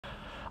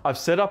I've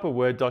set up a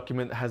Word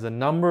document that has a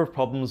number of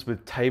problems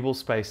with table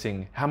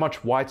spacing, how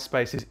much white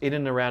space is in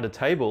and around a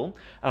table,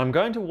 and I'm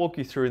going to walk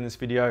you through in this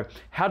video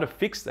how to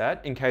fix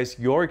that in case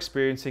you're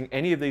experiencing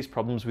any of these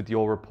problems with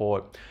your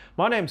report.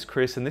 My name's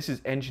Chris and this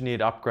is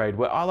Engineered Upgrade,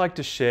 where I like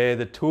to share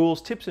the tools,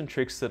 tips and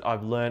tricks that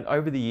I've learned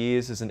over the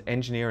years as an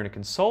engineer and a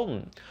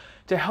consultant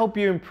to help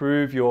you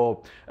improve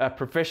your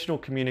professional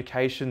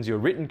communications, your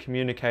written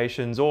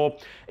communications, or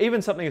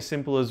even something as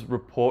simple as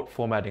report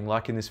formatting,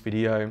 like in this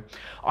video.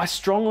 I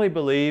strongly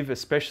believe,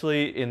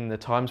 especially in the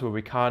times where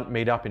we can't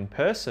meet up in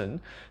person,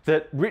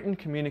 that written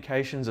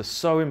communications are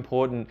so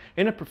important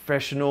in a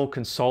professional,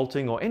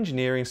 consulting, or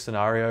engineering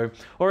scenario,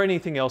 or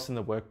anything else in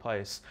the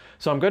workplace.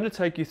 So I'm going to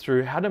take you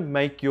through how to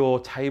make your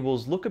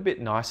tables look a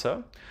bit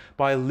nicer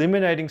by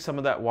eliminating some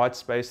of that white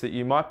space that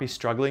you might be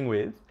struggling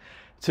with,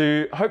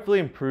 to hopefully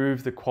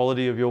improve the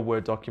quality of your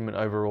Word document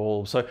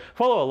overall. So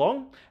follow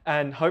along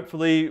and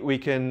hopefully we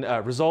can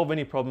resolve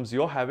any problems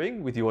you're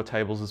having with your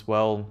tables as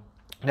well.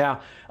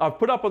 Now, I've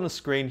put up on the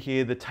screen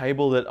here the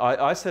table that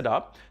I set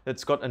up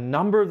that's got a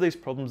number of these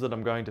problems that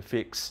I'm going to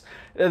fix.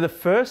 The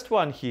first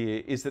one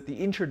here is that the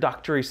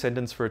introductory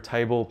sentence for a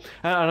table,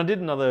 and I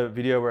did another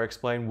video where I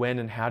explained when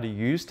and how to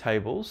use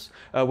tables,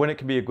 when it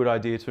can be a good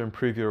idea to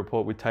improve your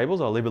report with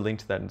tables. I'll leave a link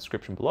to that in the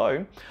description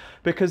below,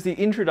 because the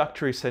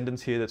introductory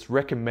sentence here that's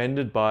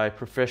recommended by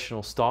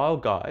professional style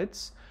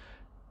guides,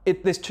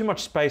 there's too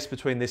much space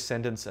between this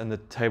sentence and the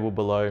table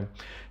below.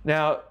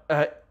 Now,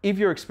 if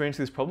you're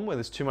experiencing this problem where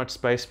there's too much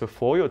space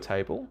before your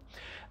table,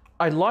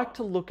 I'd like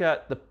to look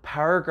at the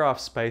paragraph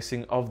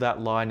spacing of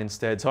that line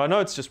instead. So I know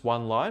it's just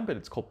one line, but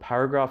it's called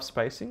paragraph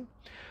spacing.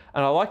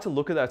 And I like to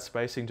look at that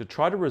spacing to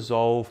try to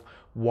resolve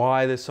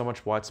why there's so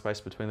much white space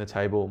between the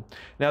table.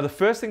 Now, the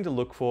first thing to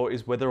look for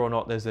is whether or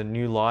not there's a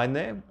new line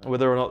there,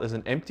 whether or not there's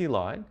an empty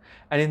line.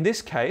 And in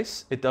this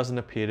case, it doesn't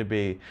appear to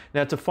be.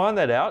 Now, to find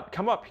that out,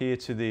 come up here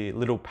to the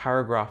little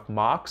paragraph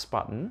marks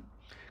button,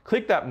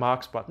 click that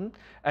marks button,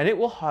 and it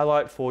will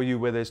highlight for you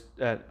where there's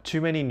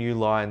too many new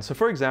lines. So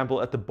for example,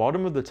 at the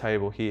bottom of the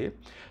table here,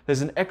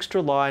 there's an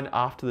extra line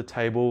after the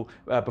table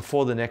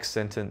before the next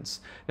sentence.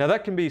 Now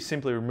that can be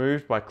simply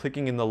removed by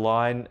clicking in the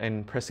line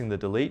and pressing the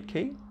delete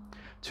key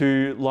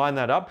to line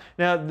that up.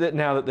 Now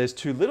that there's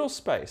too little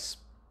space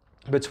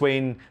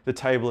between the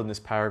table and this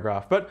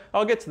paragraph, but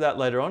I'll get to that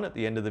later on at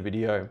the end of the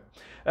video.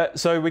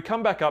 So we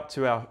come back up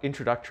to our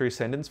introductory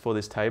sentence for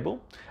this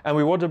table, and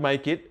we want to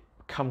make it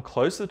come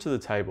closer to the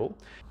table.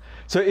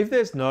 So if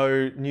there's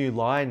no new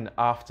line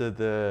after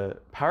the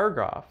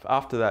paragraph,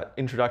 after that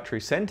introductory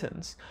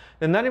sentence,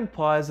 then that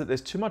implies that there's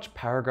too much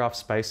paragraph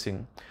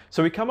spacing.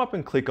 So we come up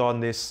and click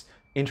on this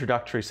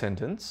introductory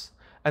sentence,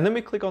 and then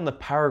we click on the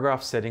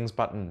paragraph settings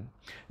button.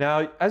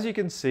 Now, as you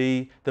can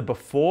see, the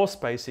before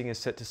spacing is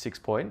set to 6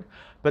 point,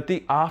 but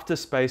the after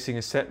spacing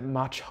is set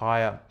much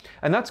higher.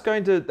 And that's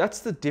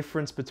the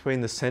difference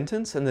between the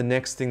sentence and the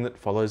next thing that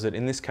follows it,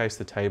 in this case,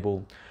 the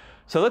table.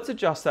 So let's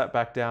adjust that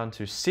back down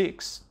to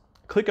 6,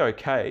 click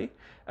OK,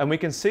 and we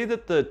can see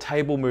that the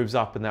table moves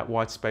up and that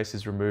white space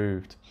is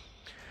removed.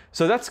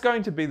 So that's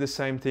going to be the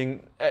same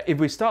thing if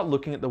we start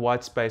looking at the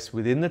white space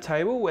within the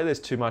table, where there's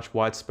too much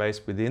white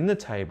space within the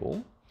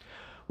table.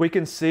 We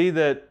can see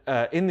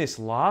that in this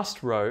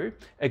last row,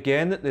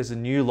 again, that there's a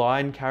new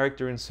line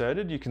character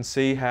inserted. You can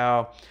see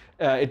how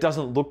it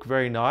doesn't look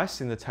very nice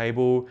in the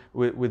table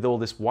with all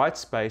this white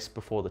space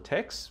before the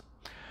text.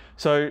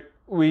 So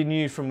we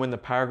knew from when the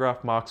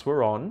paragraph marks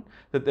were on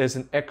that there's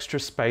an extra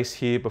space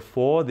here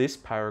before this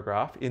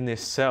paragraph in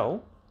this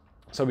cell.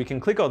 So we can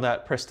click on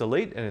that, press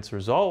delete, and it's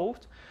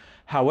resolved.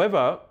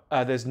 However,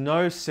 there's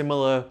no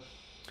similar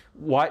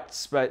white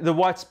space. The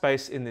white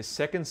space in this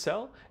second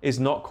cell is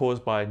not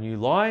caused by a new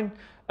line.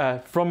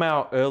 From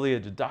our earlier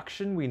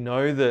deduction, we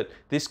know that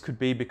this could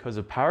be because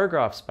of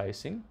paragraph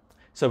spacing.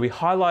 So we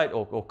highlight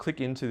or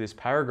click into this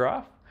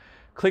paragraph,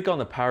 click on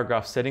the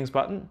paragraph settings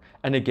button,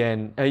 and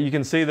again, you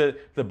can see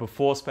that the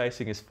before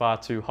spacing is far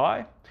too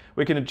high.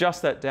 We can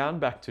adjust that down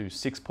back to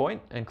 6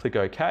 point and click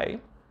OK.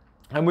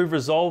 And we've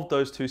resolved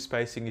those two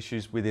spacing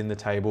issues within the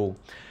table.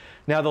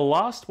 Now the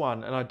last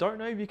one, and I don't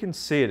know if you can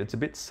see it, it's a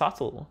bit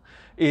subtle,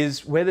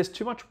 is where there's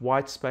too much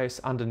white space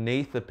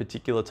underneath a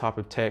particular type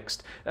of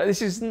text. Now,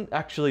 this isn't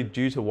actually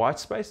due to white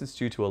space, it's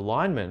due to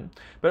alignment,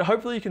 but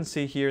hopefully you can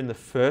see here in the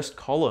first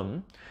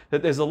column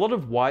that there's a lot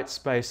of white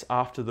space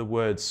after the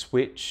word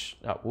switch.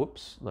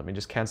 Whoops, let me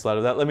just cancel out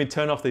of that. Let me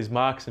turn off these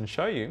marks and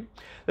show you.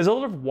 There's a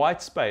lot of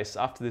white space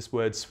after this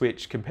word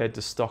switch compared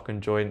to stock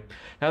and joint.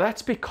 Now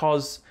that's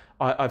because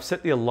I've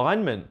set the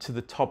alignment to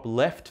the top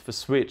left for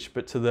switch,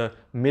 but to the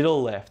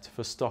middle left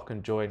for stock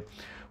and joint.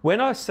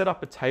 When I set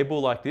up a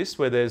table like this,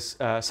 where there's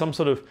some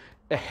sort of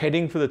a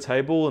heading for the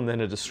table and then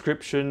a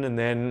description and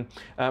then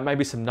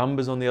maybe some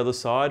numbers on the other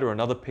side or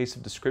another piece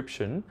of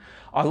description,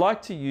 I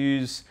like to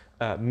use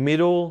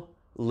middle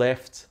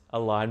left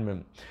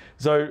alignment.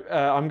 So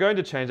I'm going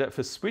to change that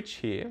for switch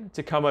here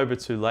to come over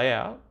to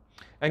layout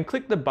and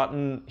click the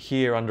button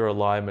here under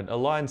alignment,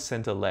 align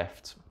center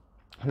left.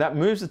 And that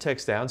moves the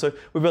text down. So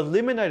we've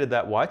eliminated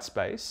that white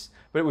space,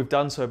 but we've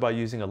done so by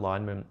using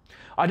alignment.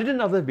 I did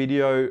another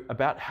video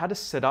about how to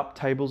set up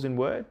tables in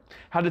Word,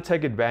 how to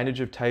take advantage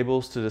of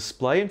tables to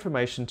display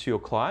information to your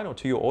client or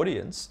to your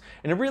audience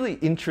in a really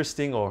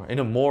interesting, or in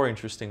a more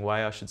interesting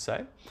way, I should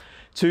say,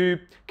 to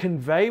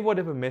convey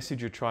whatever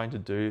message you're trying to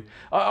do.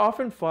 I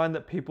often find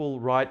that people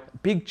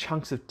write big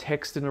chunks of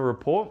text in a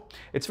report.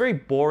 It's very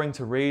boring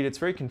to read, it's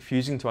very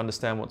confusing to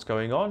understand what's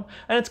going on,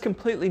 and it's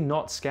completely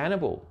not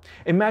scannable.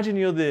 Imagine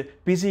you're the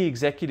busy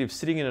executive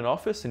sitting in an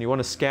office and you want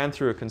to scan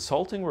through a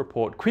consulting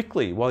report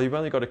quickly while you've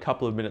only got a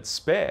couple of minutes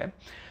spare.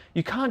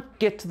 You can't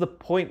get to the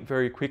point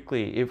very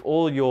quickly if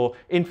all your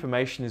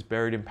information is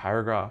buried in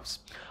paragraphs.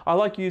 I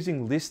like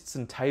using lists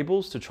and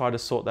tables to try to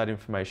sort that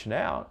information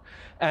out,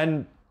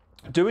 and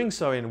doing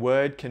so in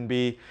Word can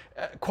be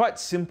quite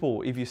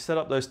simple if you set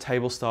up those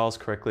table styles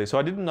correctly. So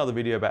I did another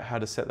video about how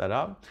to set that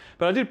up,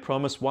 but I did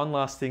promise one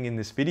last thing in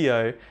this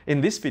video,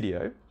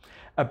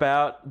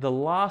 about the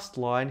last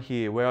line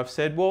here where I've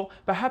said, well,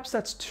 perhaps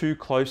that's too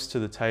close to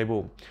the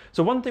table.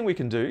 So one thing we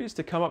can do is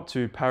to come up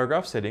to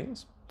paragraph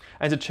settings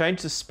and to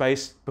change the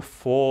space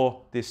before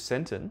this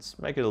sentence,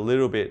 make it a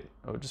little bit,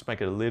 or just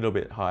make it a little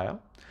bit higher,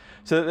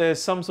 so that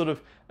there's some sort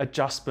of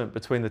adjustment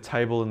between the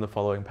table and the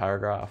following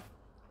paragraph.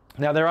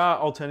 Now, there are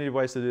alternative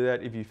ways to do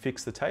that if you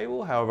fix the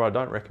table, however, I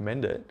don't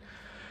recommend it.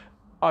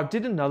 I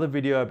did another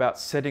video about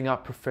setting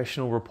up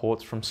professional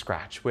reports from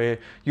scratch, where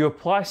you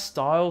apply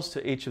styles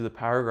to each of the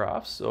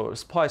paragraphs, or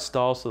apply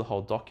styles to the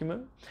whole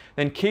document,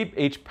 then keep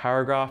each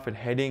paragraph and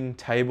heading,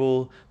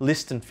 table,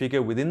 list and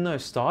figure within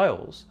those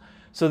styles,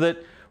 so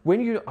that when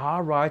you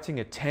are writing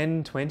a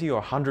 10, 20 or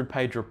 100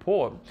 page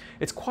report,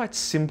 it's quite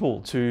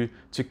simple to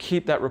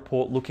keep that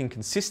report looking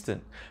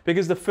consistent.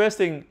 Because the first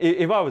thing,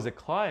 if I was a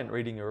client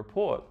reading a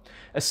report,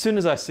 as soon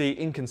as I see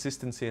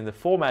inconsistency in the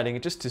formatting,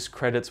 it just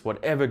discredits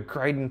whatever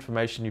great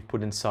information you've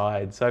put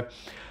inside. So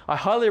I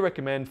highly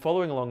recommend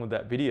following along with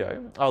that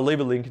video. I'll leave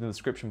a link in the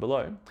description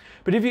below.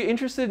 But if you're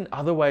interested in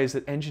other ways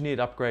that Engineered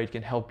Upgrade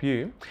can help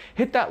you,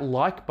 hit that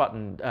like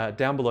button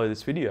down below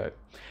this video.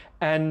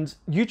 And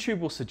YouTube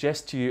will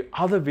suggest to you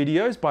other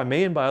videos by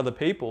me and by other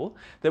people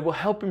that will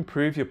help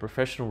improve your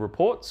professional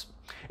reports.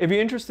 If you're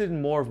interested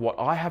in more of what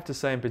I have to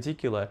say in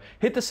particular,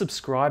 hit the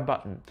subscribe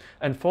button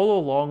and follow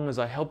along as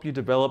I help you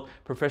develop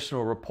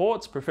professional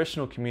reports,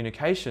 professional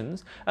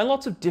communications, and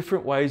lots of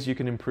different ways you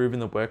can improve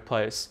in the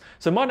workplace.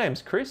 So my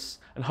name's Chris,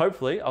 and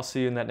hopefully I'll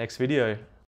see you in that next video.